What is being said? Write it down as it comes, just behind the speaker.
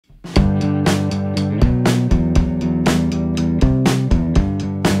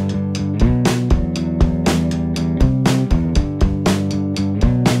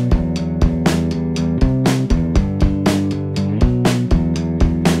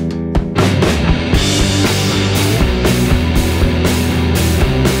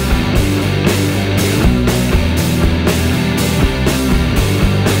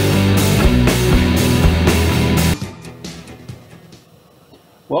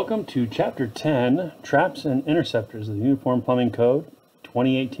Welcome to Chapter 10, Traps and Interceptors of the Uniform Plumbing Code,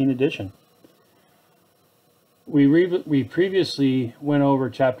 2018 edition. We previously went over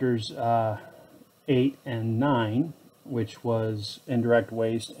Chapters 8 and 9, which was indirect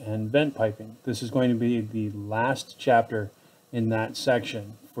waste and vent piping. This is going to be the last chapter in that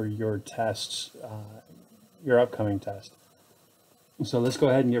section for your tests, your upcoming test. So let's go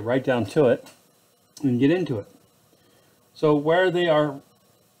ahead and get right down to it and get into it. So where they are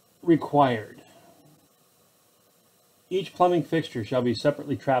required. Each plumbing fixture shall be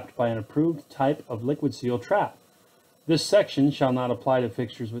separately trapped by an approved type of liquid seal trap. This section shall not apply to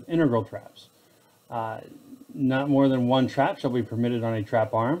fixtures with integral traps. Not more than one trap shall be permitted on a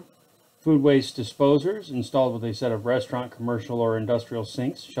trap arm. Food waste disposers installed with a set of restaurant, commercial, or industrial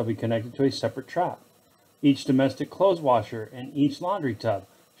sinks shall be connected to a separate trap. Each domestic clothes washer and each laundry tub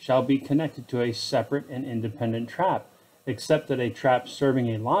shall be connected to a separate and independent trap, except that a trap serving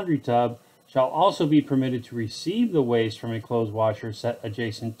a laundry tub shall also be permitted to receive the waste from a clothes washer set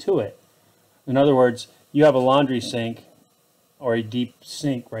adjacent to it. In other words, you have a laundry sink or a deep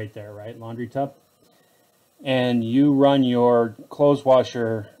sink right there, right? Laundry tub. And you run your clothes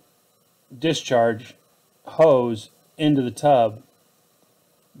washer discharge hose into the tub,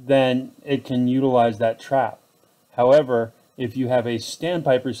 then it can utilize that trap. However, if you have a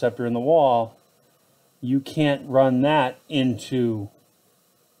standpipe receptor in the wall, you can't run that into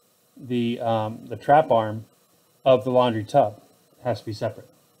the trap arm of the laundry tub. It has to be separate.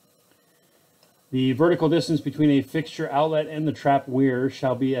 The vertical distance between a fixture outlet and the trap weir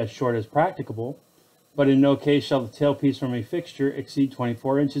shall be as short as practicable, but in no case shall the tailpiece from a fixture exceed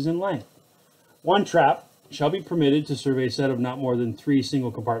 24 inches in length. One trap shall be permitted to serve a set of not more than 3 single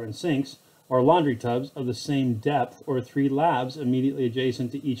compartment sinks or laundry tubs of the same depth or 3 labs immediately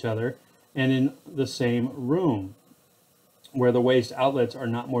adjacent to each other and in the same room, where the waste outlets are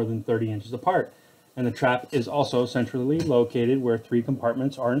not more than 30 inches apart, and the trap is also centrally located where 3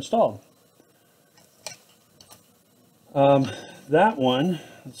 compartments are installed. That one,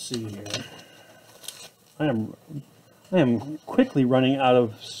 let's see here. I am quickly running out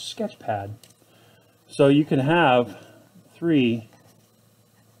of Sketchpad. So you can have 3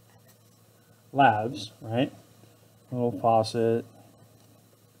 labs, right? Little faucet.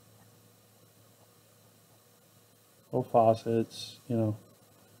 Little faucets, you know,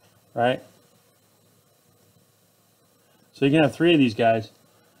 right? So you can have 3 of these guys,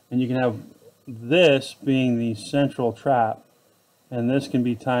 and you can have this being the central trap, and this can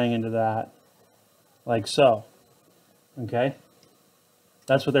be tying into that, like so. Okay?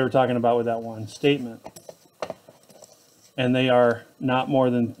 That's what they were talking about with that one statement. And they are not more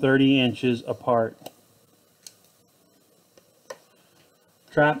than 30 inches apart.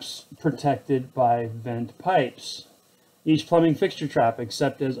 Traps protected by vent pipes. Each plumbing fixture trap,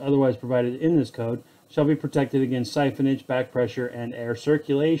 except as otherwise provided in this code, shall be protected against siphonage, back pressure, and air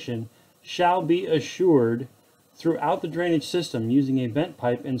circulation, shall be assured throughout the drainage system using a vent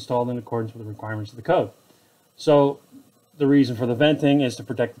pipe installed in accordance with the requirements of the code. So the reason for the venting is to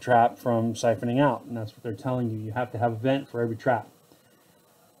protect the trap from siphoning out, and that's what they're telling you. You have to have a vent for every trap.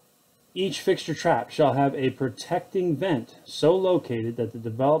 Each fixture trap shall have a protecting vent so located that the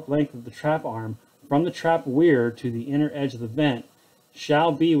developed length of the trap arm from the trap weir to the inner edge of the vent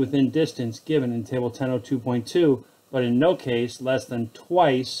shall be within distance given in Table 1002.2, but in no case less than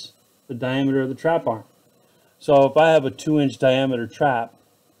twice the diameter of the trap arm. So if I have a 2-inch diameter trap,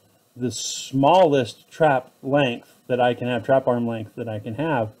 the smallest trap length that I can have, trap arm length that I can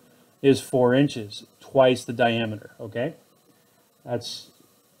have, is 4 inches, twice the diameter, okay? That's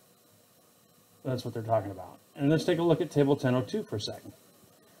what they're talking about. And let's take a look at Table 1002 for a second.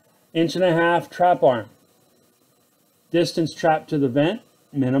 1.5 inch trap arm. Distance trap to the vent,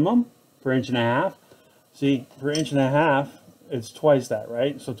 minimum, for 1.5 inches. See, for 1.5 inches, it's twice that,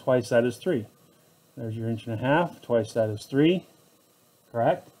 right? So twice that is 3. There's your 1.5 inches, twice that is 3,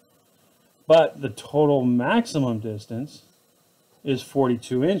 correct? But the total maximum distance is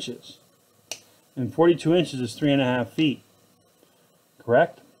 42 inches. And 42 inches is 3.5 feet,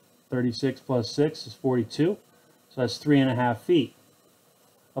 correct? 36 plus 6 is 42, so that's 3.5 feet.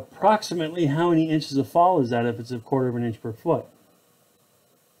 Approximately how many inches of fall is that if it's 1/4 inch per foot?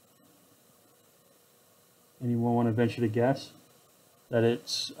 Anyone want to venture to guess that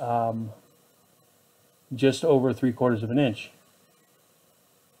it's just over 3/4 inch?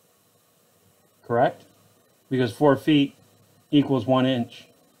 Correct? Because 4 feet equals 1 inch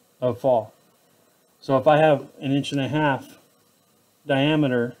of fall. So if I have 1.5 inch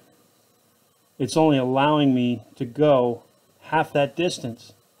diameter, it's only allowing me to go half that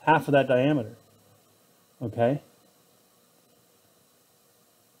distance, half of that diameter. Okay?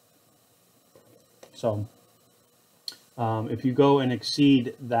 So if you go and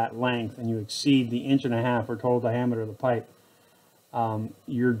exceed that length and you exceed the 1.5 inch or total diameter of the pipe,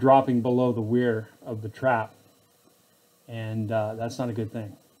 you're dropping below the weir of the trap, and that's not a good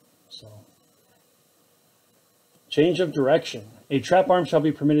thing. So, change of direction. A trap arm shall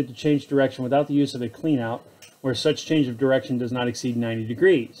be permitted to change direction without the use of a cleanout, where such change of direction does not exceed 90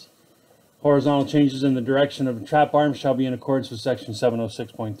 degrees. Horizontal changes in the direction of a trap arm shall be in accordance with section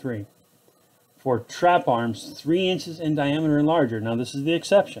 706.3. For trap arms 3 inches in diameter and larger, now this is the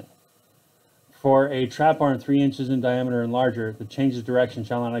exception. For a trap arm 3 inches in diameter and larger, the change of direction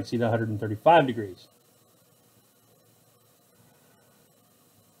shall not exceed 135 degrees.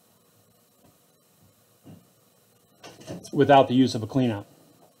 Without the use of a cleanout.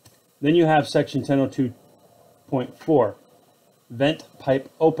 Then you have section 1002.4, vent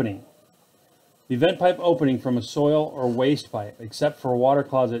pipe opening. The vent pipe opening from a soil or waste pipe, except for a water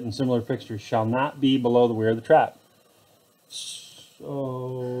closet and similar fixtures, shall not be below the weir of the trap. So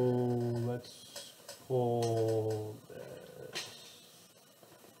let's pull this.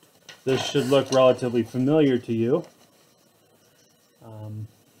 This should look relatively familiar to you.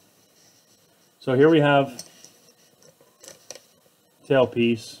 So here we have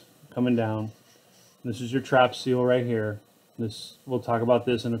tailpiece coming down. This is your trap seal right here. We'll talk about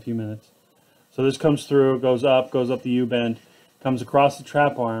this in a few minutes. So this comes through, goes up the U-bend, comes across the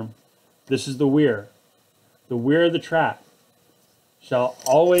trap arm. This is the weir. The weir of the trap shall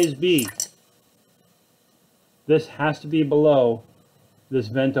always be, this has to be below this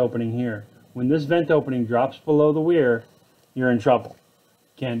vent opening here. When this vent opening drops below the weir, you're in trouble.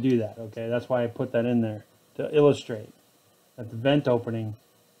 Can't do that, okay? That's why I put that in there, to illustrate that the vent opening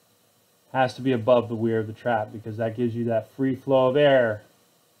has to be above the weir of the trap, because that gives you that free flow of air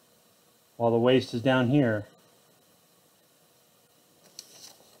while the waste is down here,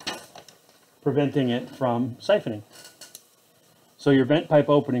 preventing it from siphoning. So your vent pipe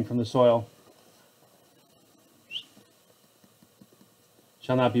opening from the soil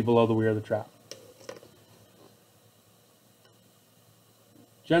shall not be below the weir of the trap.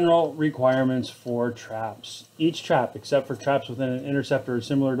 General requirements for traps. Each trap, except for traps within an interceptor or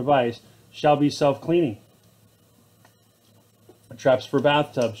similar device, shall be self-cleaning. Traps for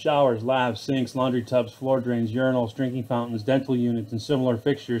bathtubs, showers, lavs, sinks, laundry tubs, floor drains, urinals, drinking fountains, dental units, and similar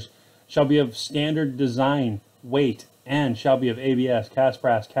fixtures shall be of standard design, weight, and shall be of ABS, cast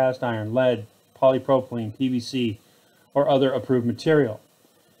brass, cast iron, lead, polypropylene, PVC, or other approved material.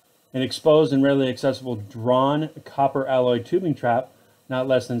 An exposed and readily accessible drawn copper alloy tubing trap, not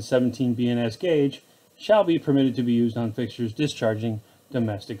less than 17 BNS gauge, shall be permitted to be used on fixtures discharging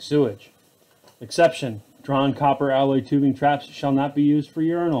domestic sewage. Exception: drawn copper alloy tubing traps shall not be used for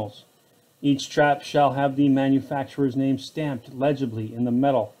urinals. Each trap shall have the manufacturer's name stamped legibly in the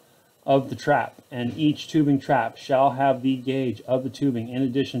metal of the trap, and each tubing trap shall have the gauge of the tubing in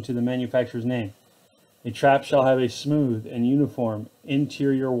addition to the manufacturer's name. A trap shall have a smooth and uniform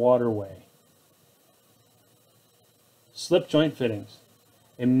interior waterway. Slip joint fittings.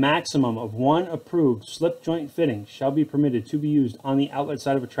 A maximum of 1 approved slip joint fitting shall be permitted to be used on the outlet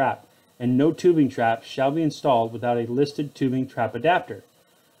side of a trap, and no tubing trap shall be installed without a listed tubing trap adapter.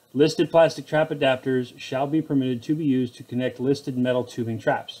 Listed plastic trap adapters shall be permitted to be used to connect listed metal tubing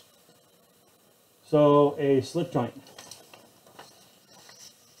traps. So a slip joint.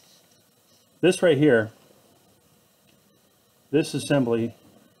 This right here, this assembly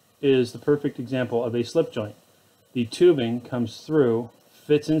is the perfect example of a slip joint. The tubing comes through,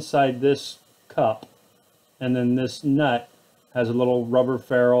 fits inside this cup, and then this nut has a little rubber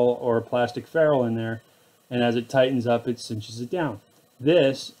ferrule or a plastic ferrule in there, and as it tightens up, it cinches it down.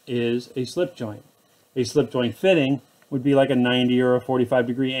 This is a slip joint. A slip joint fitting would be like a 90 or a 45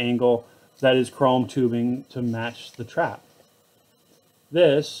 degree angle that is chrome tubing to match the trap.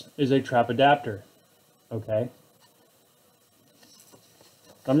 This is a trap adapter, okay?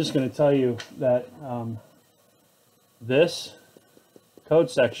 I'm just going to tell you that this code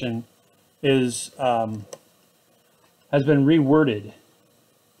section is has been reworded,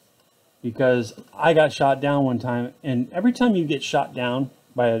 because I got shot down one time, and every time you get shot down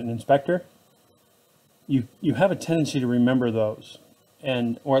by an inspector, you have a tendency to remember those,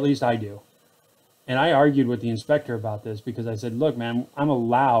 or at least I do. And I argued with the inspector about this, because I said, look, man, I'm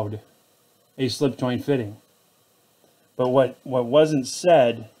allowed a slip joint fitting. But what wasn't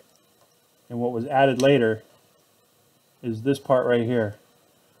said and what was added later is this part right here,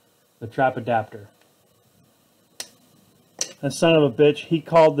 the trap adapter. That son of a bitch, he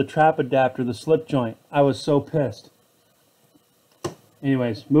called the trap adapter the slip joint. I was so pissed.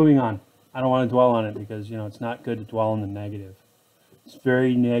 Anyways, moving on. I don't want to dwell on it, because, you know, it's not good to dwell on the negative. It's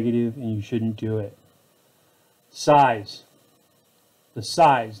very negative and you shouldn't do it. Size. The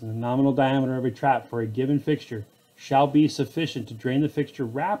size and the nominal diameter of a trap for a given fixture shall be sufficient to drain the fixture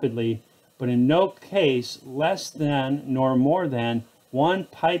rapidly, but in no case less than nor more than one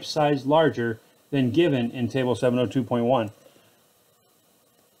pipe size larger than given in Table 702.1.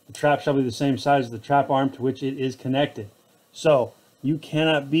 The trap shall be the same size as the trap arm to which it is connected. So you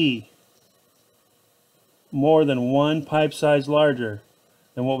cannot be more than one pipe size larger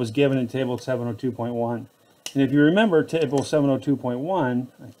than what was given in Table 702.1. And if you remember Table 702.1,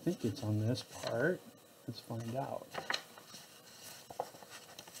 I think it's on this part. Let's find out.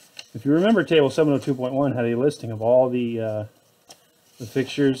 If you remember, Table 702.1 had a listing of all the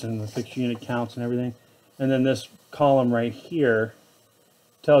fixtures and the fixture unit counts and everything. And then this column right here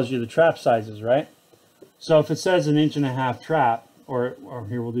tells you the trap sizes, right? So if it says 1.5 inch trap, or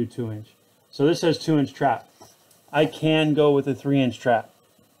here we'll do 2 inch. So this says 2 inch trap. I can go with a 3 inch trap,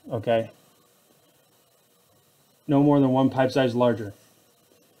 okay? No more than one pipe size larger.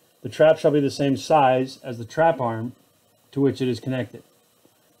 The trap shall be the same size as the trap arm to which it is connected.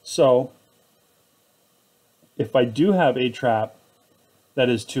 So if I do have a trap that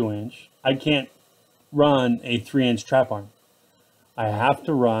is 2 inch, I can't run a 3 inch trap arm. I have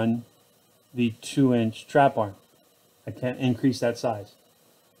to run the 2 inch trap arm. I can't increase that size.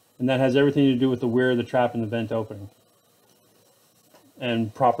 And that has everything to do with the wear of the trap and the vent opening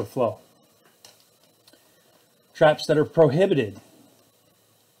and proper flow. Traps that are prohibited.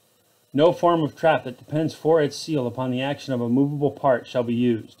 No form of trap that depends for its seal upon the action of a movable part shall be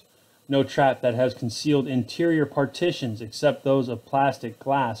used. No trap that has concealed interior partitions except those of plastic,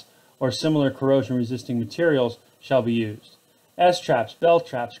 glass, or similar corrosion-resisting materials shall be used. S-traps, bell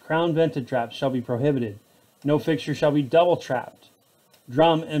traps, crown-vented traps shall be prohibited. No fixture shall be double-trapped.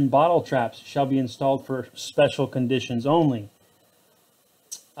 Drum and bottle traps shall be installed for special conditions only.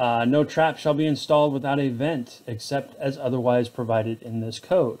 No trap shall be installed without a vent except as otherwise provided in this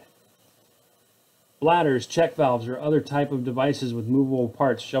code. Bladders, check valves, or other type of devices with movable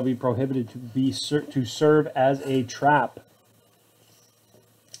parts shall be prohibited to serve as a trap.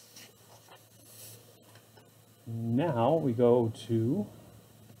 Now we go to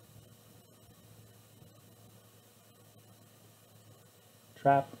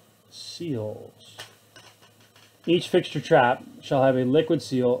trap seals. Each fixture trap shall have a liquid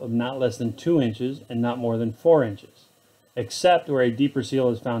seal of not less than 2 inches and not more than 4 inches, except where a deeper seal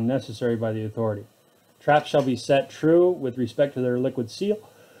is found necessary by the authority. Traps shall be set true with respect to their liquid seal.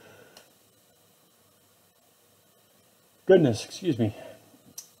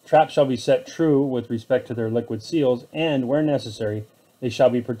 Traps shall be set true with respect to their liquid seals, and where necessary, they shall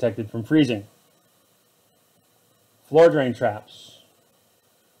be protected from freezing. Floor drain traps.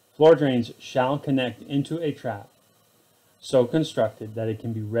 Floor drains shall connect into a trap so constructed that it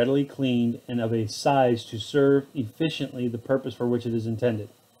can be readily cleaned and of a size to serve efficiently the purpose for which it is intended.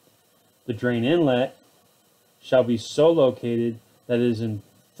 The drain inlet shall be so located that it is in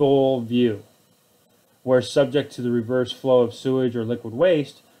full view. Where subject to the reverse flow of sewage or liquid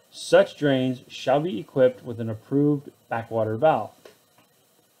waste, such drains shall be equipped with an approved backwater valve.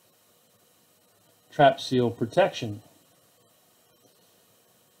 Trap seal protection.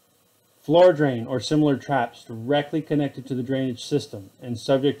 Floor drain or similar traps directly connected to the drainage system and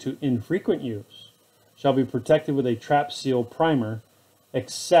subject to infrequent use shall be protected with a trap seal primer,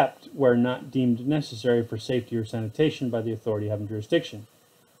 except where not deemed necessary for safety or sanitation by the authority having jurisdiction.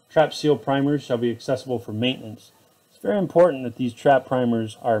 Trap seal primers shall be accessible for maintenance. It's very important that these trap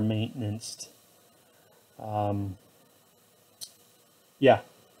primers are maintained.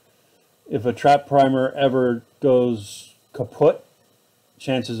 If a trap primer ever goes kaput,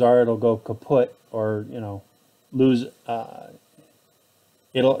 chances are it'll go kaput, or lose.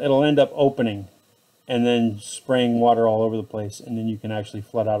 It'll end up opening and then spraying water all over the place, and then you can actually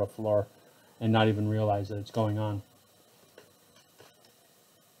flood out a floor and not even realize that it's going on.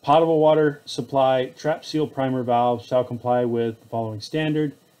 Potable water supply trap seal primer valves shall comply with the following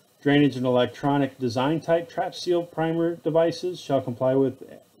standard. Drainage and electronic design type trap seal primer devices shall comply with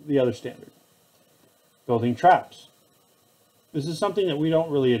the other standard. Building traps. This is something that we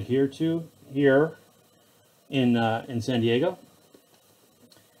don't really adhere to here in San Diego.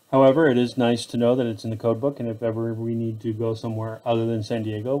 However, it is nice to know that it's in the code book, and if ever we need to go somewhere other than San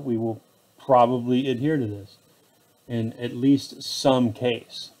Diego, we will probably adhere to this in at least some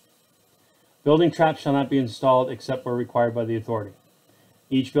case. Building traps shall not be installed except where required by the authority.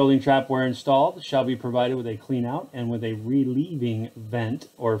 Each building trap, where installed, shall be provided with a clean out and with a relieving vent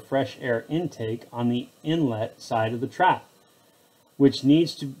or fresh air intake on the inlet side of the trap, which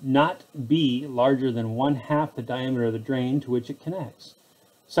needs to not be larger than 1/2 the diameter of the drain to which it connects.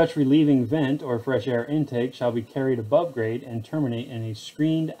 Such relieving vent or fresh air intake shall be carried above grade and terminate in a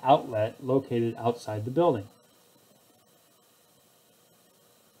screened outlet located outside the building.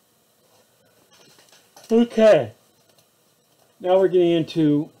 Okay, now we're getting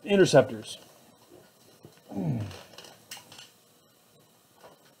into interceptors.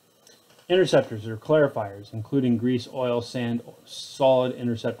 Interceptors are clarifiers, including grease, oil, sand, solid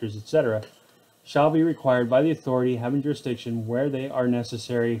interceptors, etc., shall be required by the authority having jurisdiction where they are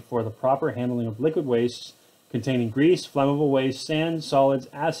necessary for the proper handling of liquid wastes containing grease, flammable waste, sand, solids,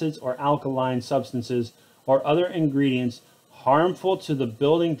 acids, or alkaline substances, or other ingredients harmful to the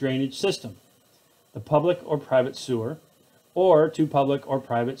building drainage system, the public or private sewer, or to public or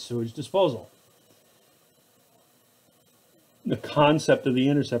private sewage disposal. The concept of the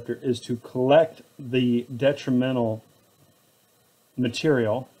interceptor is to collect the detrimental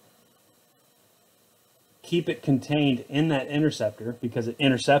material, keep it contained in that interceptor because it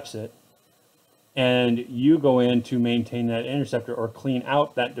intercepts it, and you go in to maintain that interceptor or clean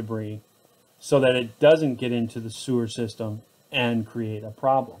out that debris so that it doesn't get into the sewer system and create a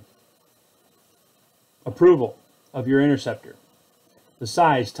problem. Approval of your interceptor. The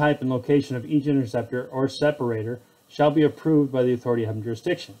size, type, and location of each interceptor or separator shall be approved by the authority having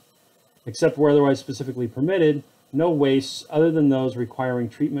jurisdiction. Except where otherwise specifically permitted, no wastes other than those requiring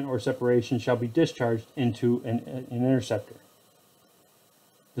treatment or separation shall be discharged into an interceptor.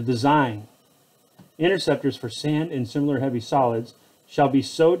 The design. Interceptors for sand and similar heavy solids shall be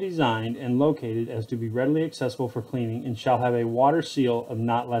so designed and located as to be readily accessible for cleaning and shall have a water seal of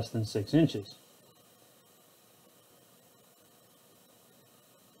not less than 6 inches.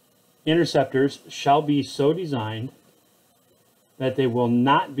 Interceptors shall be so designed that they will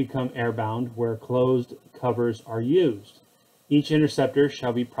not become airbound where closed covers are used. Each interceptor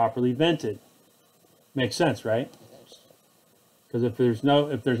shall be properly vented. Makes sense, right? Because if there's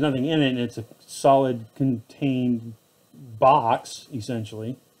nothing in it and it's a solid contained box,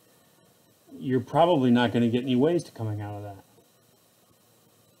 essentially, you're probably not going to get any waste coming out of that.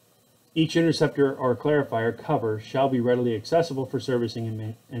 Each interceptor or clarifier cover shall be readily accessible for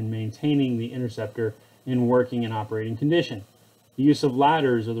servicing and maintaining the interceptor in working and operating condition. The use of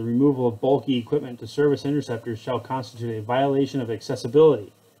ladders or the removal of bulky equipment to service interceptors shall constitute a violation of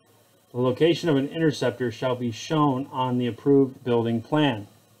accessibility. The location of an interceptor shall be shown on the approved building plan.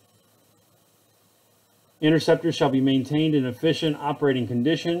 Interceptors shall be maintained in efficient operating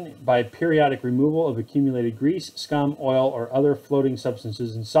condition by periodic removal of accumulated grease, scum, oil, or other floating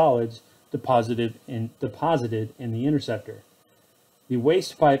substances and solids deposited in the interceptor. The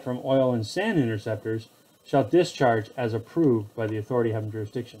waste pipe from oil and sand interceptors shall discharge as approved by the authority having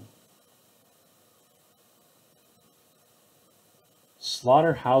jurisdiction.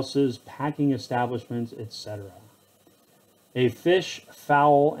 Slaughterhouses, packing establishments, etc. A fish,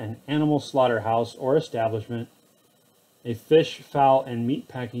 fowl, and animal slaughterhouse or establishment, a fish, fowl, and meat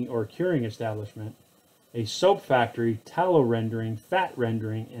packing or curing establishment, a soap factory, tallow rendering, fat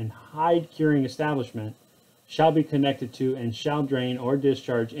rendering, and hide curing establishment shall be connected to and shall drain or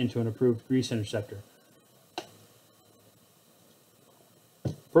discharge into an approved grease interceptor.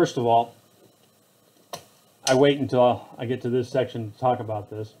 First of all, I wait until I get to this section to talk about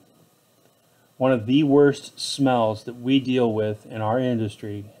this. One of the worst smells that we deal with in our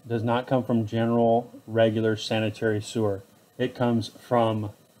industry does not come from general, regular sanitary sewer. It comes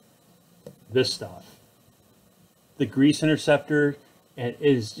from this stuff. The grease interceptor, it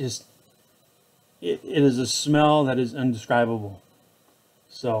is a smell that is indescribable.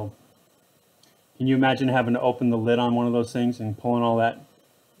 So, can you imagine having to open the lid on one of those things and pulling all that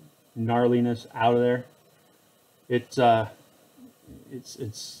gnarliness out of there? It's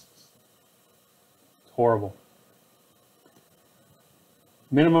horrible.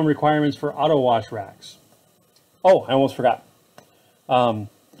 Minimum requirements for auto wash racks. Oh, I almost forgot.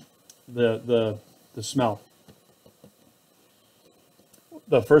 The smell.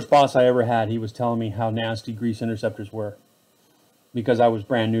 The first boss I ever had, he was telling me how nasty grease interceptors were because I was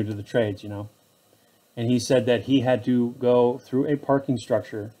brand new to the trades, you know. And he said that he had to go through a parking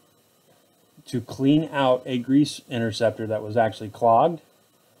structure to clean out a grease interceptor that was actually clogged.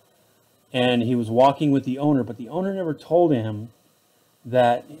 And he was walking with the owner, but the owner never told him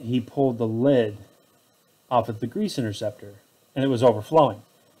that he pulled the lid off of the grease interceptor and it was overflowing.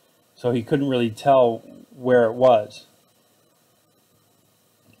 So he couldn't really tell where it was.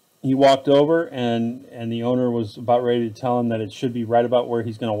 He walked over and the owner was about ready to tell him that it should be right about where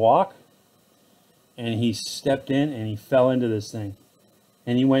he's going to walk. And he stepped in and he fell into this thing.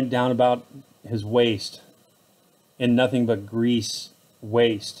 And he went down about his waist in nothing but grease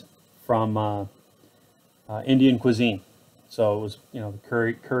waste from Indian cuisine. So it was, the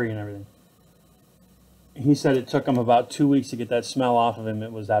curry and everything. He said it took him about 2 weeks to get that smell off of him.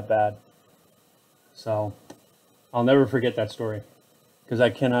 It was that bad. So I'll never forget that story, because I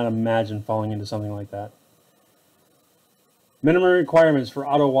cannot imagine falling into something like that. Minimum requirements for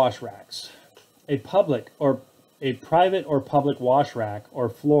auto wash racks. A private or public wash rack or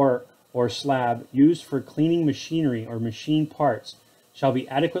floor or slab used for cleaning machinery or machine parts shall be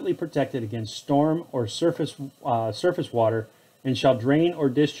adequately protected against storm or surface water, and shall drain or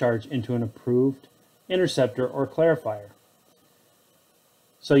discharge into an approved interceptor or clarifier.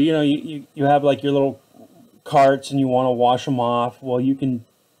 So you have like your little carts and you want to wash them off. Well, you can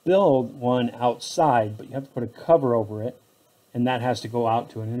build one outside, but you have to put a cover over it, and that has to go out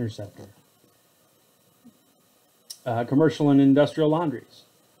to an interceptor. Commercial and industrial laundries.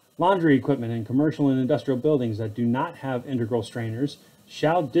 Laundry equipment in commercial and industrial buildings that do not have integral strainers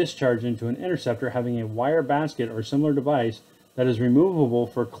shall discharge into an interceptor having a wire basket or similar device that is removable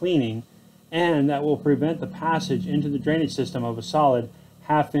for cleaning, and that will prevent the passage into the drainage system of a solid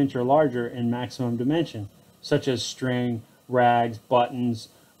 ½ inch or larger in maximum dimension, such as string, rags, buttons,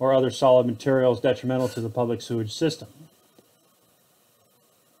 or other solid materials detrimental to the public sewage system.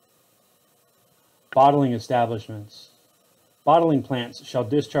 Bottling establishments. Bottling plants shall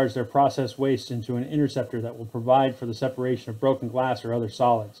discharge their processed waste into an interceptor that will provide for the separation of broken glass or other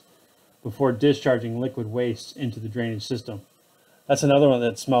solids before discharging liquid wastes into the drainage system. That's another one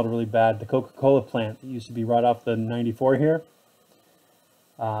that smelled really bad. The Coca-Cola plant that used to be right off the 94 here.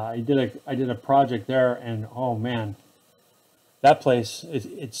 I did a project there, and oh man, that place,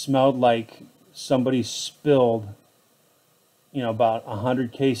 it smelled like somebody spilled about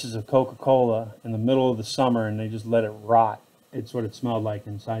 100 cases of Coca-Cola in the middle of the summer, and they just let it rot. It's what it smelled like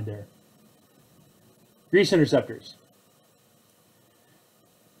inside there. Grease interceptors.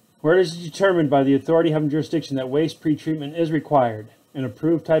 Where it is determined by the authority having jurisdiction that waste pretreatment is required, an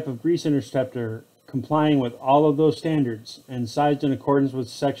approved type of grease interceptor complying with all of those standards and sized in accordance with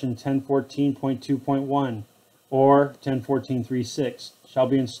section 1014.2.1 or 1014.3.6 shall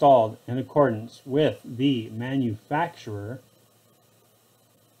be installed in accordance with the manufacturer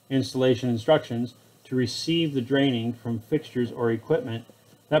installation instructions to receive the draining from fixtures or equipment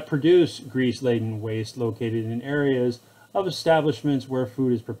that produce grease-laden waste located in areas of establishments where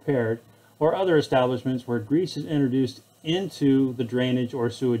food is prepared, or other establishments where grease is introduced into the drainage or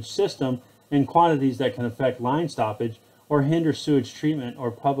sewage system in quantities that can affect line stoppage or hinder sewage treatment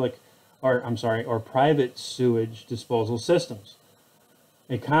or private sewage disposal systems.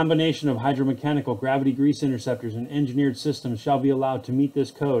 A combination of hydromechanical gravity grease interceptors and engineered systems shall be allowed to meet this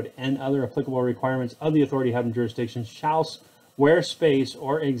code and other applicable requirements of the authority having jurisdiction where space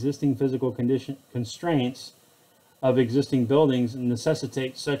or existing physical constraints of existing buildings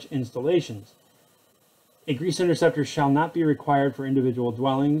necessitate such installations. A grease interceptor shall not be required for individual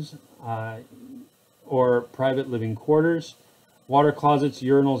dwellings or private living quarters. Water closets,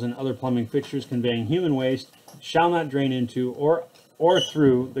 urinals, and other plumbing fixtures conveying human waste shall not drain into or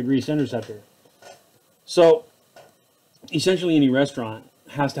through the grease interceptor. So essentially any restaurant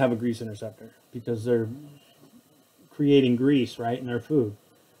has to have a grease interceptor because they're creating grease, right, in their food.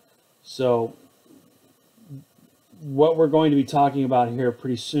 So what we're going to be talking about here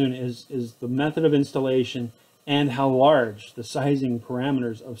pretty soon is the method of installation and how large, the sizing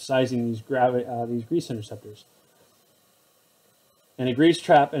parameters of sizing these grease interceptors. And a grease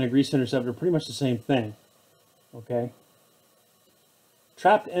trap and a grease interceptor are pretty much the same thing, okay?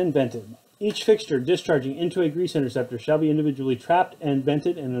 Trapped and vented. Each fixture discharging into a grease interceptor shall be individually trapped and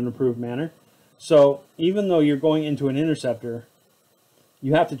vented in an approved manner. So even though you're going into an interceptor,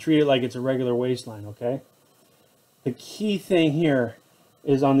 you have to treat it like it's a regular waste line, okay? The key thing here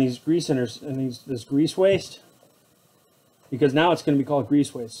is on these grease this grease waste, because now it's going to be called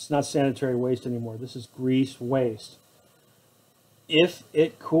grease waste. It's not sanitary waste anymore. This is grease waste. If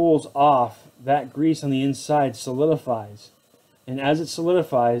it cools off, that grease on the inside solidifies. And as it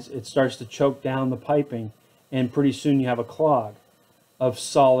solidifies, it starts to choke down the piping, and pretty soon you have a clog of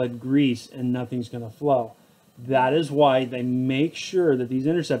solid grease and nothing's going to flow. That is why they make sure that these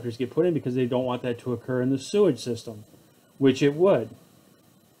interceptors get put in, because they don't want that to occur in the sewage system, which it would.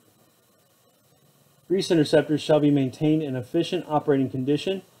 Grease interceptors shall be maintained in efficient operating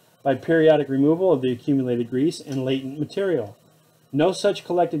condition by periodic removal of the accumulated grease and latent material. No such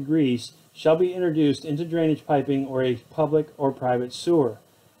collected grease shall be introduced into drainage piping or a public or private sewer.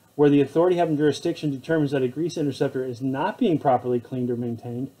 Where the authority having jurisdiction determines that a grease interceptor is not being properly cleaned or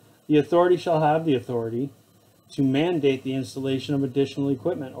maintained, the authority shall have the authority to mandate the installation of additional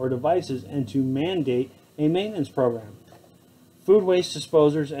equipment or devices and to mandate a maintenance program. Food waste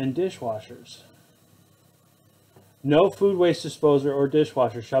disposers and dishwashers. No food waste disposer or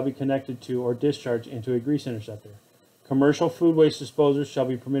dishwasher shall be connected to or discharged into a grease interceptor. Commercial food waste disposers shall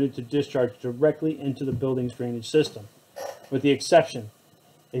be permitted to discharge directly into the building's drainage system, with the exception: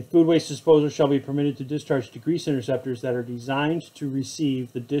 a food waste disposer shall be permitted to discharge to grease interceptors that are designed to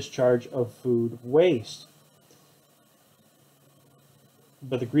receive the discharge of food waste.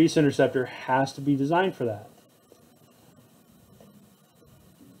 But the grease interceptor has to be designed for that.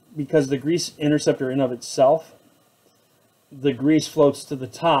 Because the grease interceptor in of itself, the grease floats to the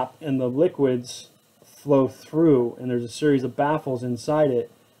top and the liquids flow through, and there's a series of baffles inside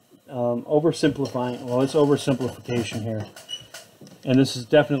it. Oversimplifying, well, it's oversimplification here. And this is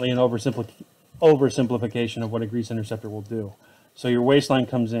definitely an oversimplification of what a grease interceptor will do. So your waste line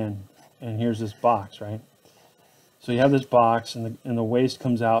comes in, and here's this box, right? So you have this box, and the waste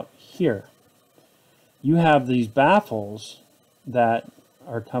comes out here. You have these baffles that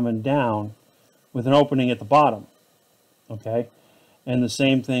are coming down with an opening at the bottom, okay? And the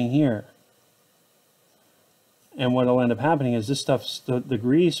same thing here. And what will end up happening is this stuff, the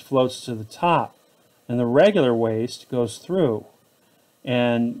grease floats to the top, and the regular waste goes through,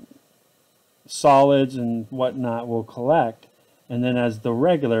 and solids and whatnot will collect, and then as the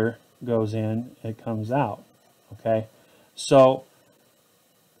regular goes in, it comes out, okay? So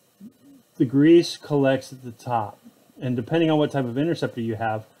the grease collects at the top, and depending on what type of interceptor you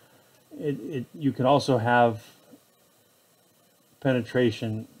have, you can also have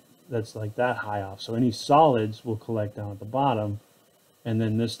penetration that's like that high off. So any solids will collect down at the bottom, and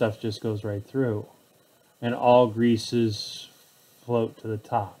then this stuff just goes right through, and all greases float to the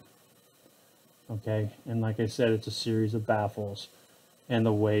top. Okay, and like I said, it's a series of baffles, and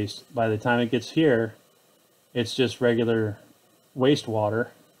the waste, by the time it gets here, it's just regular wastewater,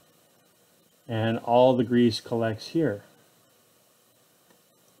 and all the grease collects here.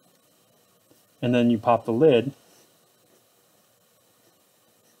 And then you pop the lid,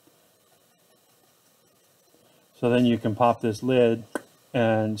 so then you can pop this lid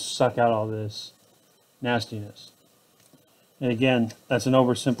and suck out all this nastiness. And again, that's an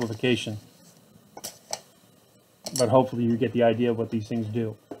oversimplification, but hopefully you get the idea of what these things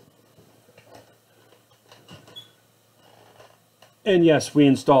do. And yes, we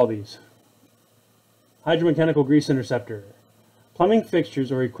install these. Hydromechanical grease interceptor. Plumbing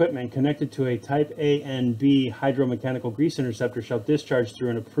fixtures or equipment connected to a type A and B hydromechanical grease interceptor shall discharge through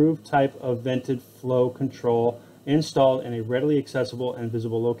an approved type of vented flow control installed in a readily accessible and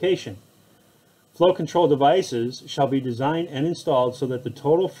visible location. Flow control devices shall be designed and installed so that the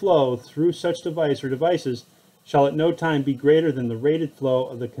total flow through such device or devices shall at no time be greater than the rated flow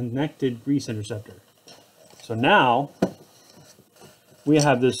of the connected grease interceptor. So now we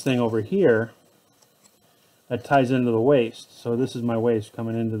have this thing over here that ties into the waste. So this is my waste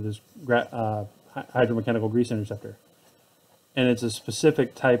coming into this hydromechanical grease interceptor. And it's a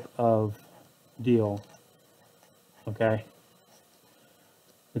specific type of deal, okay?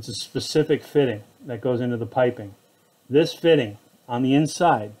 It's a specific fitting that goes into the piping. This fitting on the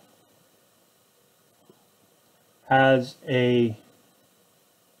inside has a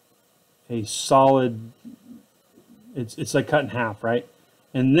solid, it's like cut in half, right?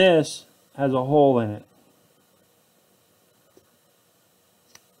 And this has a hole in it.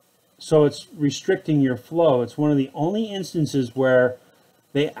 So it's restricting your flow. It's one of the only instances where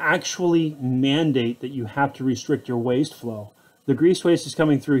they actually mandate that you have to restrict your waste flow. The grease waste is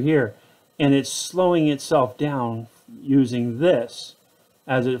coming through here, and it's slowing itself down using this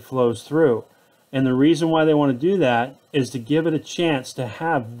as it flows through. And the reason why they want to do that is to give it a chance to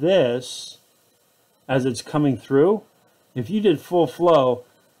have this as it's coming through. If you did full flow,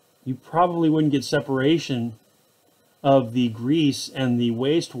 you probably wouldn't get separation of the grease and the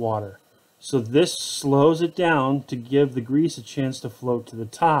wastewater. So this slows it down to give the grease a chance to float to the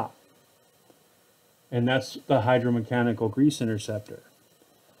top. And that's the hydromechanical grease interceptor.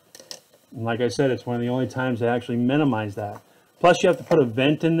 And like I said, it's one of the only times they actually minimize that. Plus you have to put a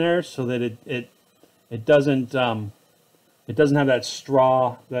vent in there so that it doesn't have that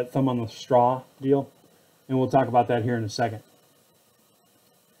straw, that thumb on the straw deal. And we'll talk about that here in a second.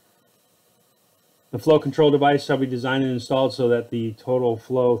 The flow control device shall be designed and installed so that the total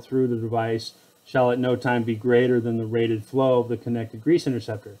flow through the device shall at no time be greater than the rated flow of the connected grease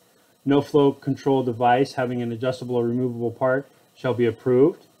interceptor. No flow control device having an adjustable or removable part shall be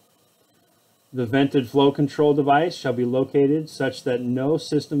approved. The vented flow control device shall be located such that no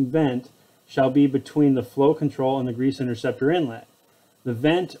system vent shall be between the flow control and the grease interceptor inlet. The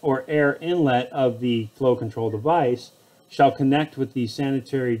vent or air inlet of the flow control device shall connect with the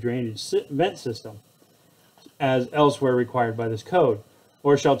sanitary drainage vent system as elsewhere required by this code.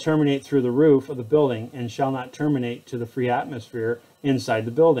 or shall terminate through the roof of the building and shall not terminate to the free atmosphere inside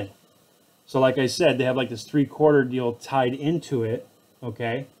the building. So like I said, they have like this 3/4 deal tied into it,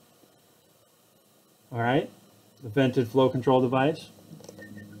 okay? All right, the vented flow control device.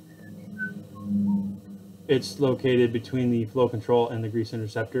 It's located between the flow control and the grease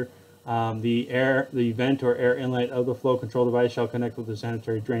interceptor. The vent or air inlet of the flow control device shall connect with the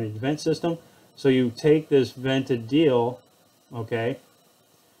sanitary drainage vent system. So you take this vented deal, okay?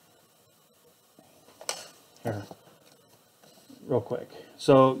 Here, real quick.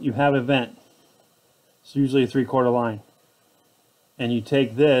 So you have a vent. It's usually a 3/4 line. And you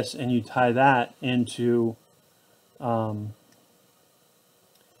take this and you tie that into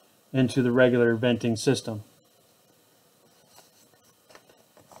the regular venting system.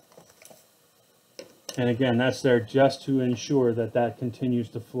 And again, that's there just to ensure that that continues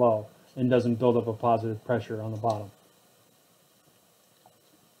to flow and doesn't build up a positive pressure on the bottom.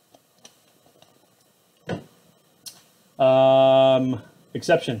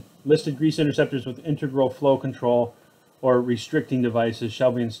 Exception. Listed grease interceptors with integral flow control or restricting devices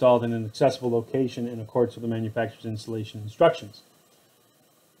shall be installed in an accessible location in accordance with the manufacturer's installation instructions.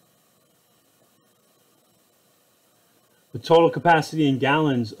 The total capacity in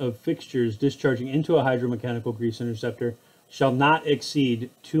gallons of fixtures discharging into a hydromechanical grease interceptor shall not exceed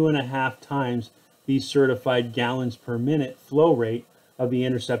 2.5 times the certified gallons per minute flow rate of the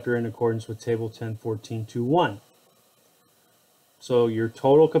interceptor in accordance with Table 10.14.2.1. So your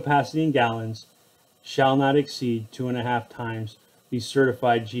total capacity in gallons shall not exceed 2.5 times the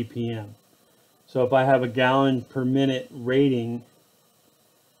certified GPM. So if I have a gallon per minute rating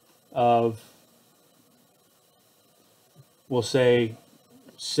of, we'll say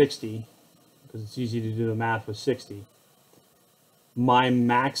 60, because it's easy to do the math with 60, my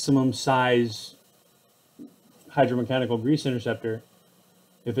maximum size hydromechanical grease interceptor,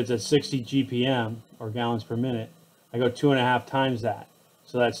 if it's at 60 GPM or gallons per minute, I go 2.5 times that.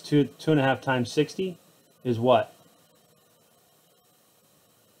 So that's 2.5 times 60 is what?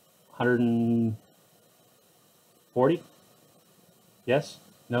 140? Yes?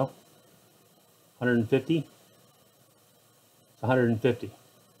 No? 150? It's 150.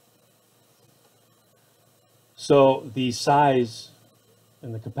 So the size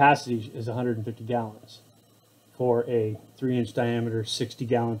and the capacity is 150 gallons for a 3-inch diameter, 60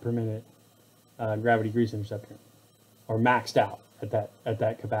 gallon per minute gravity grease interceptor, or maxed out at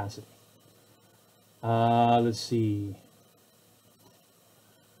that capacity. Let's see.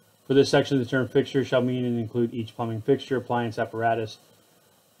 For this section, the term fixture shall mean and include each plumbing fixture, appliance, apparatus.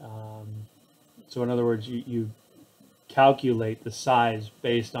 So in other words, you calculate the size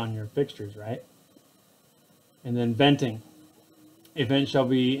based on your fixtures, right? And then venting. A vent shall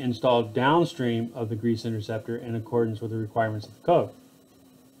be installed downstream of the grease interceptor in accordance with the requirements of the code.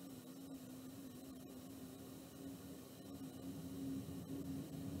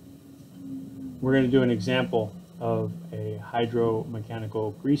 We're going to do an example of a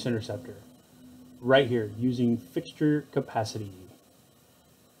hydromechanical grease interceptor right here using fixture capacity.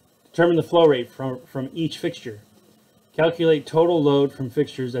 Determine the flow rate from each fixture. Calculate total load from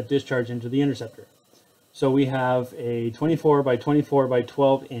fixtures that discharge into the interceptor. So we have a 24 by 24 by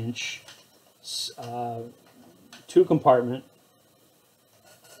 12 inch 2-compartment,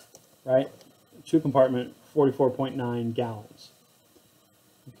 right? 2-compartment, 44.9 gallons.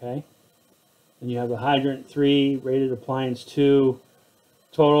 Okay. And you have the hydrant 3, rated appliance 2,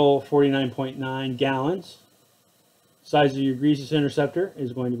 total 49.9 gallons. Size of your grease interceptor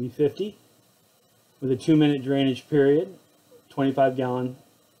is going to be 50 with a 2-minute drainage period, 25 gallon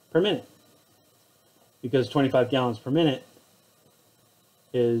per minute. Because 25 gallons per minute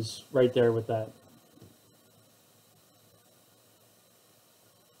is right there with that.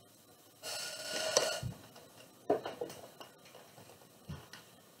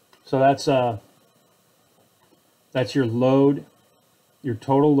 So that's your load, your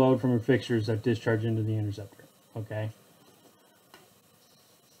total load from your fixtures that discharge into the interceptor, okay?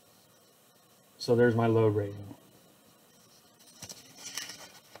 So there's my load rating.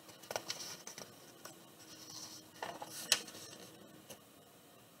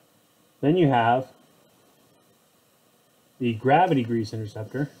 Then you have the gravity grease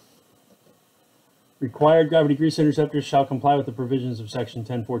interceptor. Required gravity grease interceptors shall comply with the provisions of section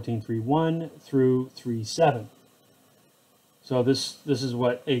 10.14.3.1 through 3.7. So this is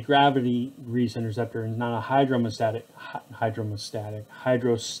what a gravity grease interceptor is, not a hydrostatic.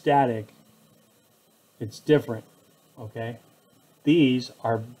 It's different, okay? These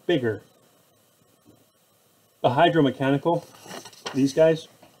are bigger. The hydromechanical, these guys,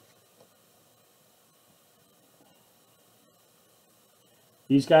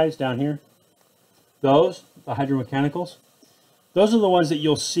 These guys down here, those, the hydromechanicals, those are the ones that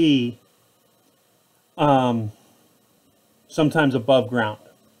you'll see sometimes above ground.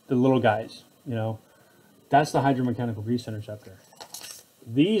 The little guys, you know, that's the hydromechanical grease interceptor.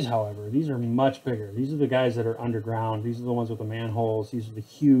 These, however, these are much bigger. These are the guys that are underground. These are the ones with the manholes. These are the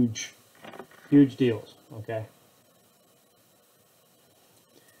huge, huge deals, okay?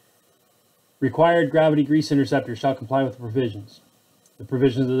 Required gravity grease interceptors shall comply with the provisions. The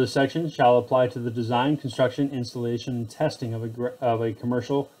provisions of this section shall apply to the design, construction, installation, and testing of a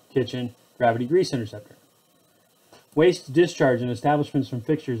commercial kitchen gravity grease interceptor. Waste discharge in establishments from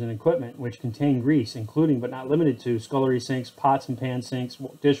fixtures and equipment which contain grease, including but not limited to scullery sinks, pots and pan sinks,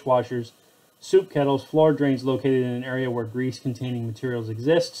 dishwashers, soup kettles, floor drains located in an area where grease-containing materials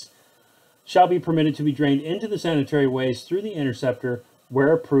exists, shall be permitted to be drained into the sanitary waste through the interceptor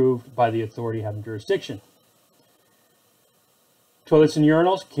where approved by the authority having jurisdiction. Toilets and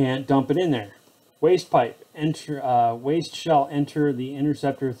urinals, can't dump it in there. Waste pipe, waste shall enter the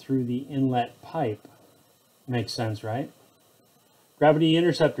interceptor through the inlet pipe. Makes sense, right? Gravity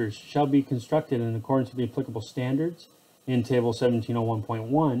interceptors shall be constructed in accordance with the applicable standards in Table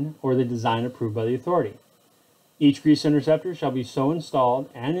 1701.1 or the design approved by the authority. Each grease interceptor shall be so installed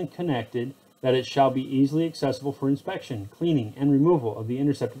and connected that it shall be easily accessible for inspection, cleaning, and removal of the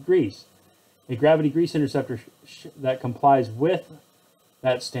intercepted grease. A gravity grease interceptor that complies with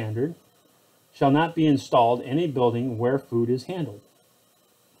that standard shall not be installed in a building where food is handled.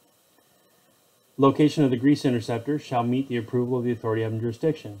 Location of the grease interceptor shall meet the approval of the authority having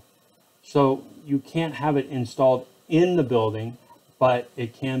jurisdiction. So you can't have it installed in the building, but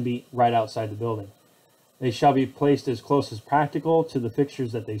it can be right outside the building. They shall be placed as close as practical to the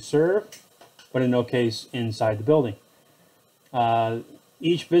fixtures that they serve, but in no case inside the building.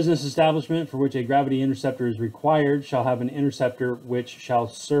 Each business establishment for which a gravity interceptor is required shall have an interceptor which shall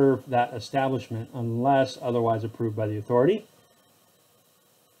serve that establishment unless otherwise approved by the authority.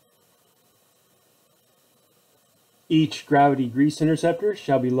 Each gravity grease interceptor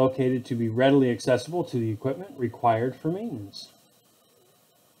shall be located to be readily accessible to the equipment required for maintenance.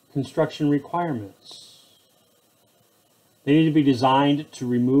 Construction requirements. They need to be designed to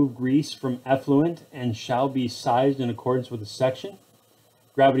remove grease from effluent and shall be sized in accordance with the section.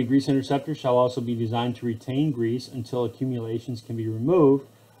 Gravity grease interceptors shall also be designed to retain grease until accumulations can be removed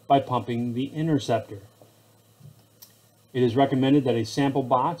by pumping the interceptor. It is recommended that a sample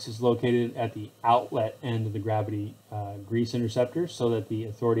box is located at the outlet end of the gravity grease interceptor so that the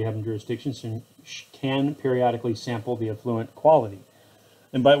authority having jurisdiction can periodically sample the effluent quality.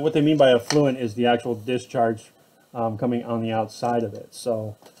 And by what they mean by effluent is the actual discharge coming on the outside of it.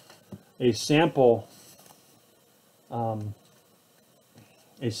 So a sample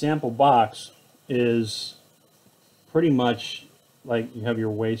box is pretty much like you have your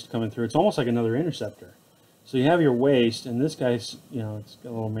waste coming through. It's almost like another interceptor. So you have your waste, and this guy's, you know, it's got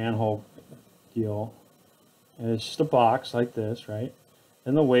a little manhole deal, and it's just a box like this, right?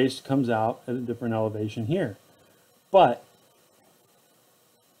 And the waste comes out at a different elevation here. But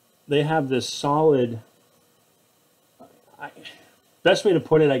they have this solid, best way to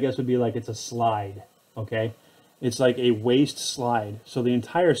put it, I guess, would be like it's a slide, okay? It's like a waste slide. So the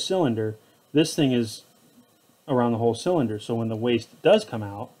entire cylinder, this thing is around the whole cylinder. So when the waste does come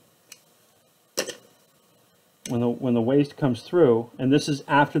out, when the waste comes through, and this is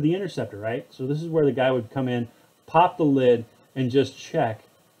after the interceptor, right? So this is where the guy would come in, pop the lid, and just check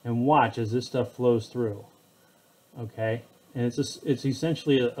and watch as this stuff flows through, okay? And it's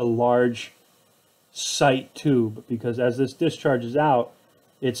essentially a large sight tube, because as this discharges out,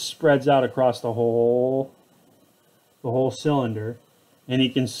 it spreads out across the whole cylinder, and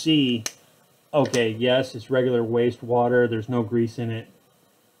you can see, okay, yes, it's regular waste water, there's no grease in it,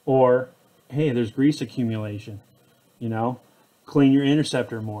 or hey, there's grease accumulation, you know, clean your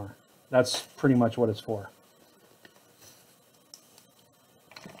interceptor more. That's pretty much what it's for.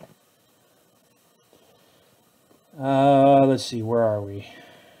 Let's see, where are we?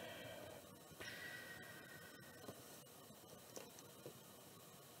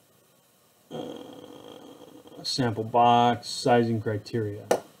 Sample box, sizing criteria.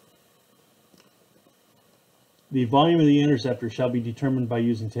 The volume of the interceptor shall be determined by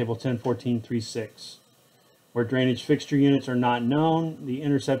using Table 1014.3.6. Where drainage fixture units are not known, the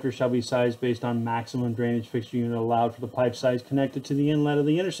interceptor shall be sized based on maximum drainage fixture unit allowed for the pipe size connected to the inlet of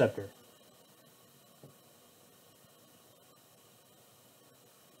the interceptor.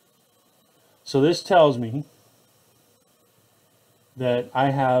 So this tells me that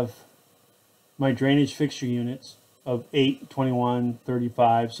I have my drainage fixture units of 8, 21,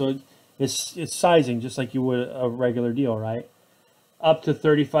 35. So it's sizing just like you would a regular deal, right? up to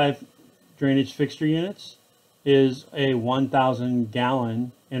 35 drainage fixture units is a 1,000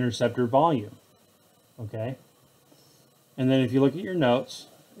 gallon interceptor volume. Okay. And then if you look at your notes,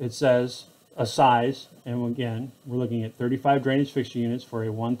 it says a size, and again, we're looking at 35 drainage fixture units for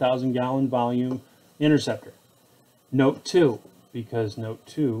a 1,000 gallon volume interceptor. Note 2, because note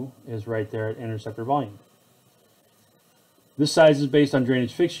 2 is right there at interceptor volume. This size is based on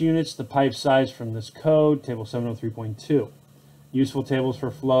drainage fixture units, the pipe size from this code, table 703.2. Useful tables for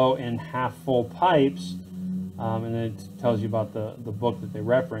flow and half-full pipes, and then it tells you about the book that they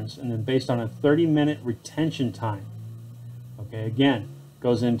reference, and then based on a 30-minute retention time. Okay, again,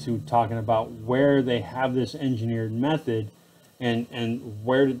 goes into talking about where they have this engineered method and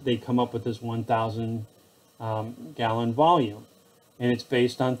where did they come up with this 1,000 gallon volume. And it's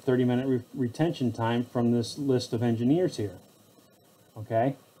based on 30-minute retention time from this list of engineers here.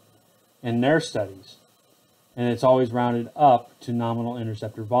 Okay, and their studies. And it's always rounded up to nominal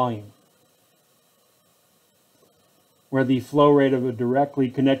interceptor volume. Where the flow rate of a directly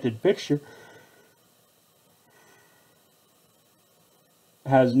connected fixture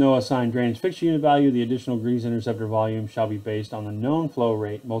has no assigned drainage fixture unit value, the additional grease interceptor volume shall be based on the known flow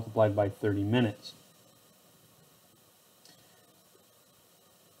rate multiplied by 30 minutes.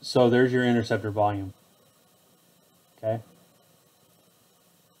 So there's your interceptor volume. Okay.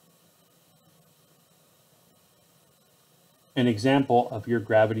 An example of your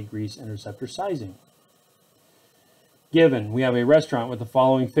gravity grease interceptor sizing. Given, we have a restaurant with the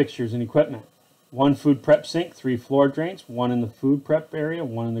following fixtures and equipment. 1 food prep sink, 3 floor drains, 1 in the food prep area,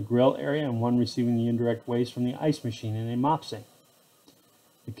 1 in the grill area, and 1 receiving the indirect waste from the ice machine in a mop sink.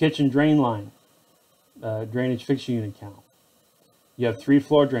 The kitchen drain line, drainage fixture unit count. You have 3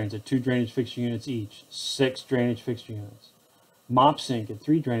 floor drains at 2 drainage fixture units each, 6 drainage fixture units. Mop sink at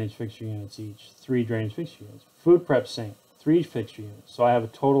 3 drainage fixture units each, 3 drainage fixture units. Food prep sink, 3 fixture units. So I have a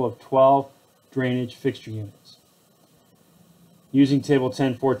total of 12 drainage fixture units. Using table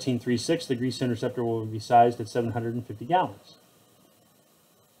 10.14.3.6, the grease interceptor will be sized at 750 gallons.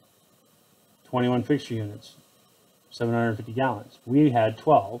 21 fixture units, 750 gallons. We had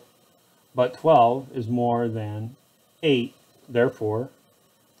 12, but 12 is more than 8. Therefore,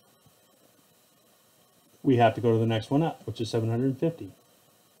 we have to go to the next one up, which is 750.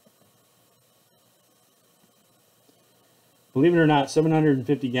 Believe it or not,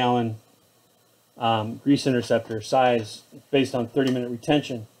 750 gallon grease interceptor size based on 30-minute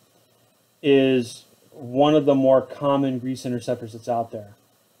retention is one of the more common grease interceptors that's out there.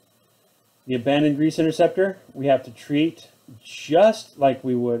 The abandoned grease interceptor we have to treat just like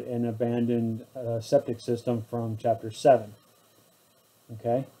we would an abandoned septic system from chapter 7.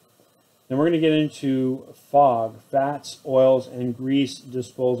 Okay, then we're going to get into fog, fats, oils, and grease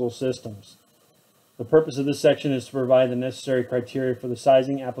disposal systems. The purpose of this section is to provide the necessary criteria for the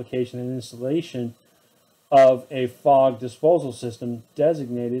sizing, application, and installation of a fog disposal system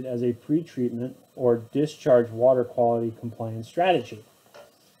designated as a pretreatment or discharge water quality compliance strategy.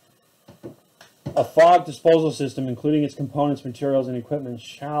 A fog disposal system, including its components, materials, and equipment,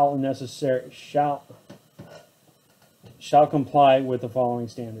 shall comply with the following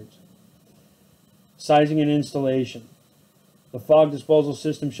standards. Sizing and installation. The fog disposal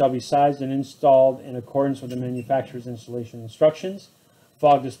system shall be sized and installed in accordance with the manufacturer's installation instructions.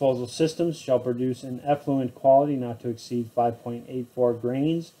 Fog disposal systems shall produce an effluent quality not to exceed 5.84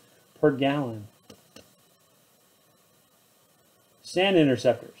 grains per gallon. Sand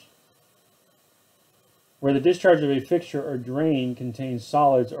interceptors. Where the discharge of a fixture or drain contains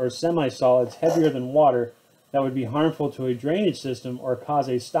solids or semi-solids heavier than water that would be harmful to a drainage system or cause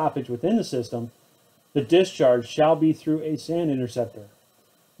a stoppage within the system, the discharge shall be through a sand interceptor.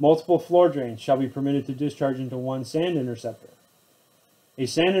 Multiple floor drains shall be permitted to discharge into one sand interceptor. A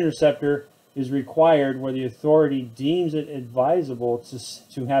sand interceptor is required where the authority deems it advisable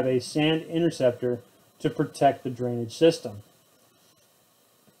to have a sand interceptor to protect the drainage system.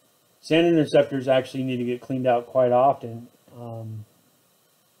 Sand interceptors actually need to get cleaned out quite often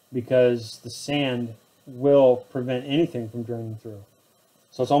because the sand will prevent anything from draining through.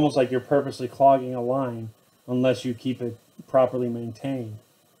 So it's almost like you're purposely clogging a line unless you keep it properly maintained.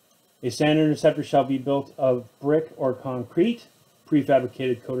 A sand interceptor shall be built of brick or concrete,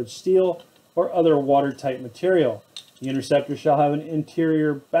 prefabricated coated steel, or other watertight material. The interceptor shall have an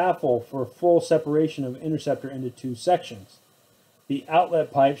interior baffle for full separation of interceptor into 2 sections. The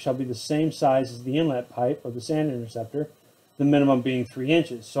outlet pipe shall be the same size as the inlet pipe of the sand interceptor, the minimum being 3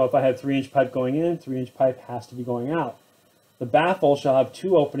 inches. So if I have 3-inch pipe going in, 3-inch pipe has to be going out. The baffle shall have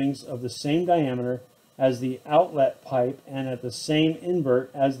 2 openings of the same diameter as the outlet pipe and at the same invert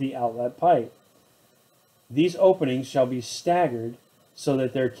as the outlet pipe. These openings shall be staggered so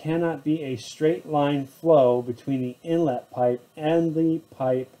that there cannot be a straight line flow between the inlet pipe and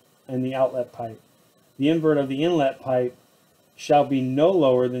the outlet pipe. The invert of the inlet pipe shall be no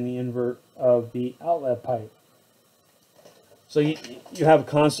lower than the invert of the outlet pipe. So you have a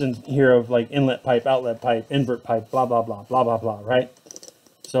constant here of like inlet pipe, outlet pipe, invert pipe, blah, blah, blah, blah, blah, blah, right?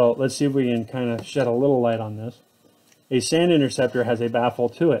 So let's see if we can kind of shed a little light on this. A sand interceptor has a baffle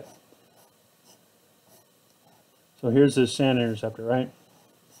to it. So here's this sand interceptor, right?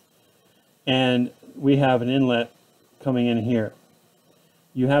 And we have an inlet coming in here.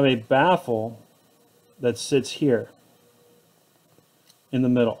 You have a baffle that sits here in the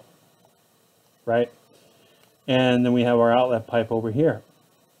middle, right? And then we have our outlet pipe over here.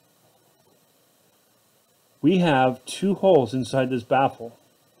 We have two holes inside this baffle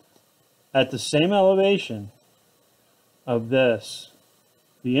at the same elevation of this.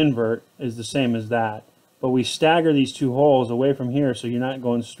 The invert is the same as that, but we stagger these two holes away from here so you're not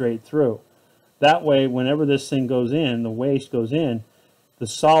going straight through. That way, whenever this thing goes in, the waste goes in, the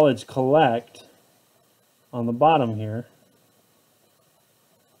solids collect on the bottom here,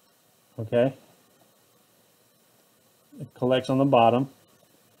 okay? It collects on the bottom,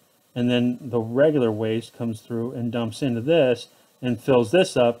 and then the regular waste comes through and dumps into this and fills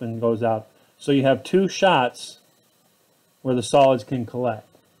this up and goes out. So you have two shots where the solids can collect,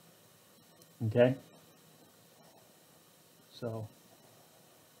 okay? So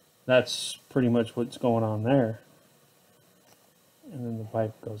that's pretty much what's going on there. And then the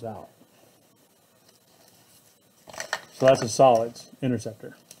pipe goes out. So that's a solids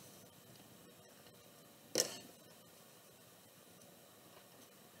interceptor.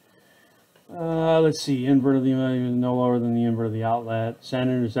 Let's see, invert of the no lower than the invert of the outlet. Sand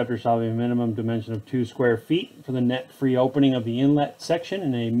interceptor shall have a minimum dimension of 2 square feet for the net free opening of the inlet section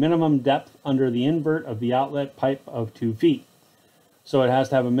and a minimum depth under the invert of the outlet pipe of 2 feet. So it has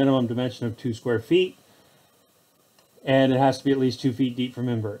to have a minimum dimension of 2 square feet, and it has to be at least 2 feet deep from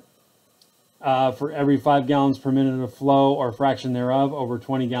invert. For every 5 gallons per minute of flow or fraction thereof over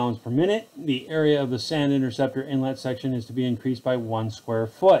 20 gallons per minute, the area of the sand interceptor inlet section is to be increased by 1 square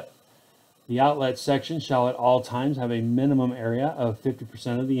foot. The outlet section shall at all times have a minimum area of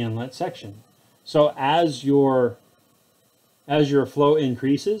 50% of the inlet section. So as your flow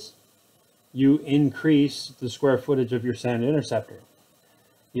increases, you increase the square footage of your sand interceptor.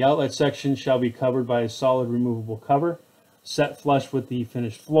 The outlet section shall be covered by a solid removable cover set flush with the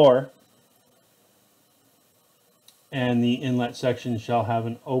finished floor, and the inlet section shall have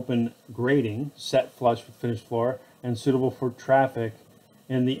an open grating set flush with finished floor and suitable for traffic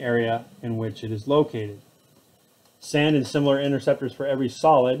in the area in which it is located. Sand and similar interceptors for every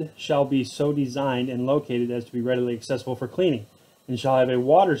solid shall be so designed and located as to be readily accessible for cleaning, and shall have a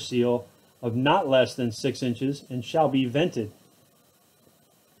water seal of not less than 6 inches and shall be vented.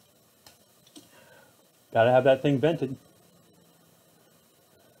 Got to have that thing vented.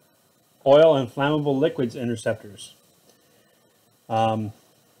 Oil and flammable liquids interceptors.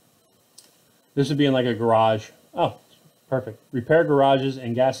 This would be in like a garage. Oh, perfect. Repair garages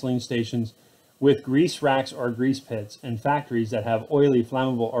and gasoline stations with grease racks or grease pits, and factories that have oily,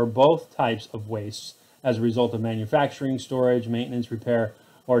 flammable, or both types of wastes as a result of manufacturing, storage, maintenance, repair,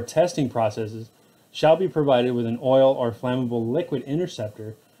 or testing processes shall be provided with an oil or flammable liquid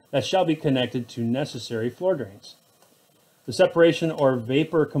interceptor that shall be connected to necessary floor drains. The separation or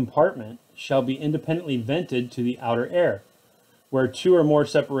vapor compartment shall be independently vented to the outer air. Where 2 or more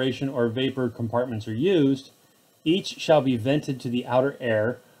separation or vapor compartments are used, each shall be vented to the outer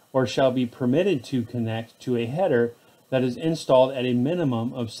air or shall be permitted to connect to a header that is installed at a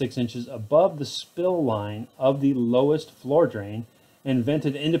minimum of 6 inches above the spill line of the lowest floor drain and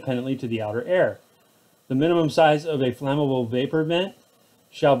vented independently to the outer air. The minimum size of a flammable vapor vent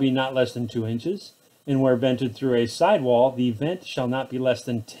shall be not less than 2 inches, and where vented through a sidewall, the vent shall not be less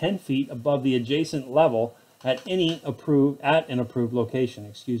than 10 feet above the adjacent level at an approved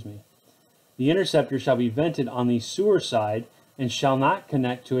location. The interceptor shall be vented on the sewer side and shall not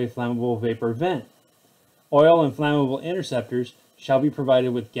connect to a flammable vapor vent. Oil and flammable interceptors shall be provided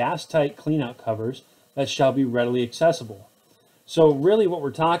with gas-tight cleanout covers that shall be readily accessible. So really what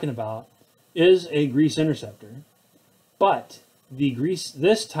we're talking about is a grease interceptor, but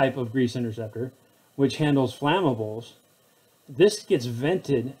this type of grease interceptor, which handles flammables, this gets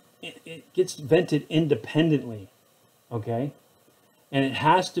vented. It gets vented independently, okay? And it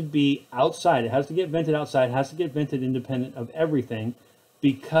has to be outside. It has to get vented outside. It has to get vented independent of everything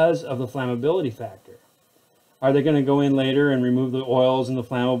because of the flammability factor. Are they going to go in later and remove the oils and the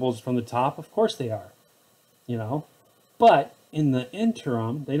flammables from the top? Of course they are, you know. But in the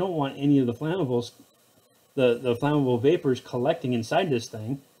interim, they don't want any of the flammables the flammable vapors collecting inside this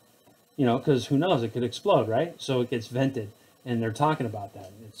thing, you know, because who knows, it could explode, right? So it gets vented, and they're talking about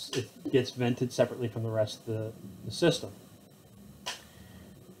that. It gets vented separately from the rest of the system.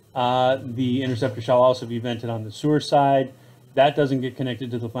 The interceptor shall also be vented on the sewer side. That doesn't get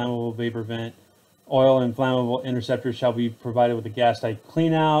connected to the flammable vapor vent. Oil and flammable interceptors shall be provided with a gas tight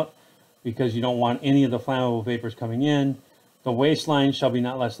clean out because you don't want any of the flammable vapors coming in. The waistline shall be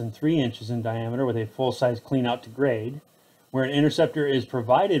not less than 3 inches in diameter with a full-size clean out to grade. Where an interceptor is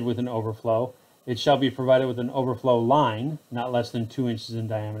provided with an overflow, it shall be provided with an overflow line, not less than 2 inches in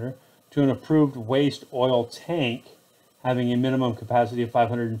diameter, to an approved waste oil tank having a minimum capacity of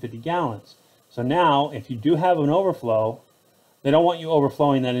 550 gallons. So now, if you do have an overflow, they don't want you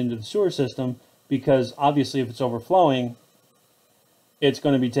overflowing that into the sewer system because obviously if it's overflowing, it's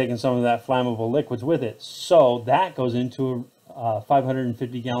going to be taking some of that flammable liquids with it. So that goes into a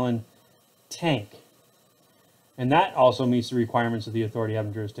 550 gallon tank. And that also meets the requirements of the authority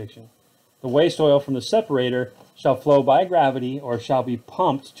having jurisdiction. The waste oil from the separator shall flow by gravity or shall be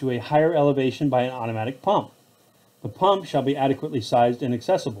pumped to a higher elevation by an automatic pump. The pump shall be adequately sized and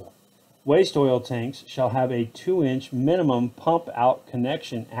accessible. Waste oil tanks shall have a 2-inch minimum pump out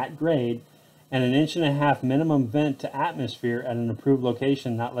connection at grade and an 1.5 inch minimum vent to atmosphere at an approved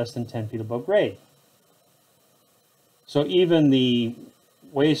location not less than 10 feet above grade. So even the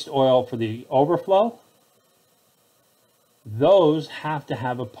waste oil for the overflow, those have to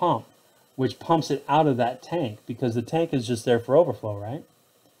have a pump, which pumps it out of that tank because the tank is just there for overflow, right?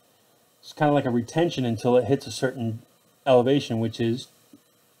 It's kind of like a retention until it hits a certain elevation, which is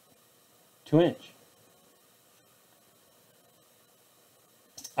 2-inch.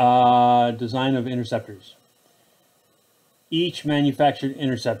 Design of interceptors. Each manufactured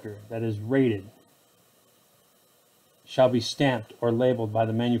interceptor that is rated shall be stamped or labeled by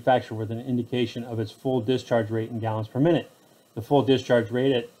the manufacturer with an indication of its full discharge rate in gallons per minute. The full discharge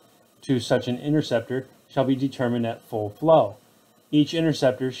rate to such an interceptor shall be determined at full flow. Each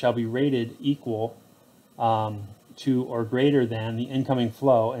interceptor shall be rated equal to or greater than the incoming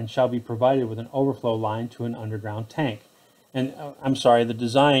flow and shall be provided with an overflow line to an underground tank. And I'm sorry, the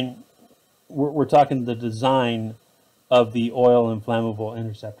design, we're talking the design of the oil and flammable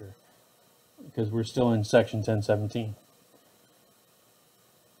interceptor because we're still in section 1017.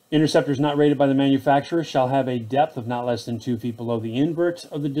 Interceptors not rated by the manufacturer shall have a depth of not less than 2 feet below the invert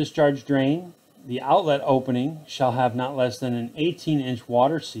of the discharge drain. The outlet opening shall have not less than an 18-inch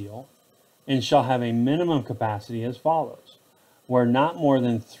water seal and shall have a minimum capacity as follows. Where not more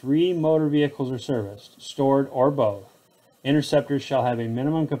than 3 motor vehicles are serviced, stored, or both, interceptors shall have a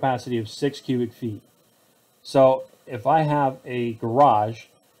minimum capacity of 6 cubic feet. So if I have a garage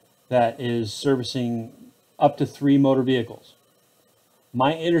that is servicing up to 3 motor vehicles,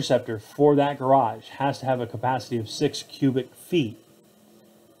 my interceptor for that garage has to have a capacity of 6 cubic feet,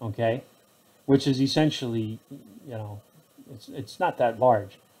 okay? Which is essentially, you know, it's not that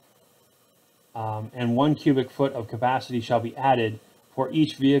large. And 1 cubic foot of capacity shall be added for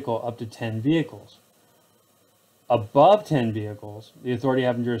each vehicle up to 10 vehicles. Above 10 vehicles, the authority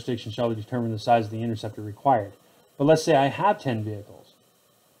having jurisdiction shall determine the size of the interceptor required. But let's say I have 10 vehicles.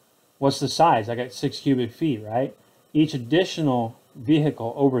 What's the size? I got 6 cubic feet, right? Each additional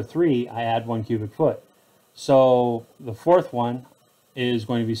vehicle over 3, I add 1 cubic foot. So the 4th one is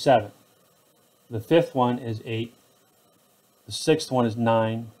going to be 7. The 5th one is 8. The 6th one is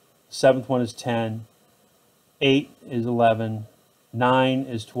 9. The 7th one is 10. 8 is 11. 9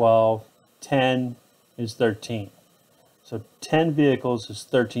 is 12. 10 is 13. So 10 vehicles is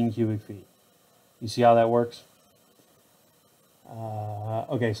 13 cubic feet. You see how that works?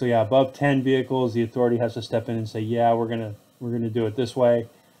 Okay, so yeah, above 10 vehicles, the authority has to step in and say, yeah, we're gonna do it this way.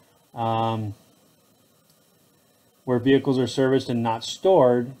 Where vehicles are serviced and not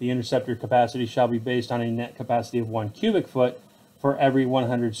stored, the interceptor capacity shall be based on a net capacity of 1 cubic foot for every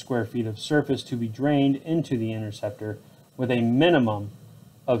 100 square feet of surface to be drained into the interceptor with a minimum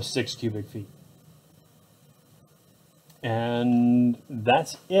of 6 cubic feet. And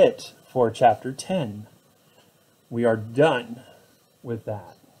that's it for chapter 10. We are done with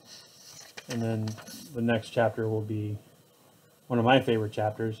that. And then the next chapter will be one of my favorite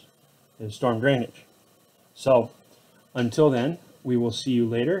chapters, is storm drainage. So until then, we will see you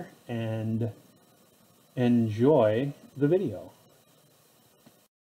later and enjoy the video.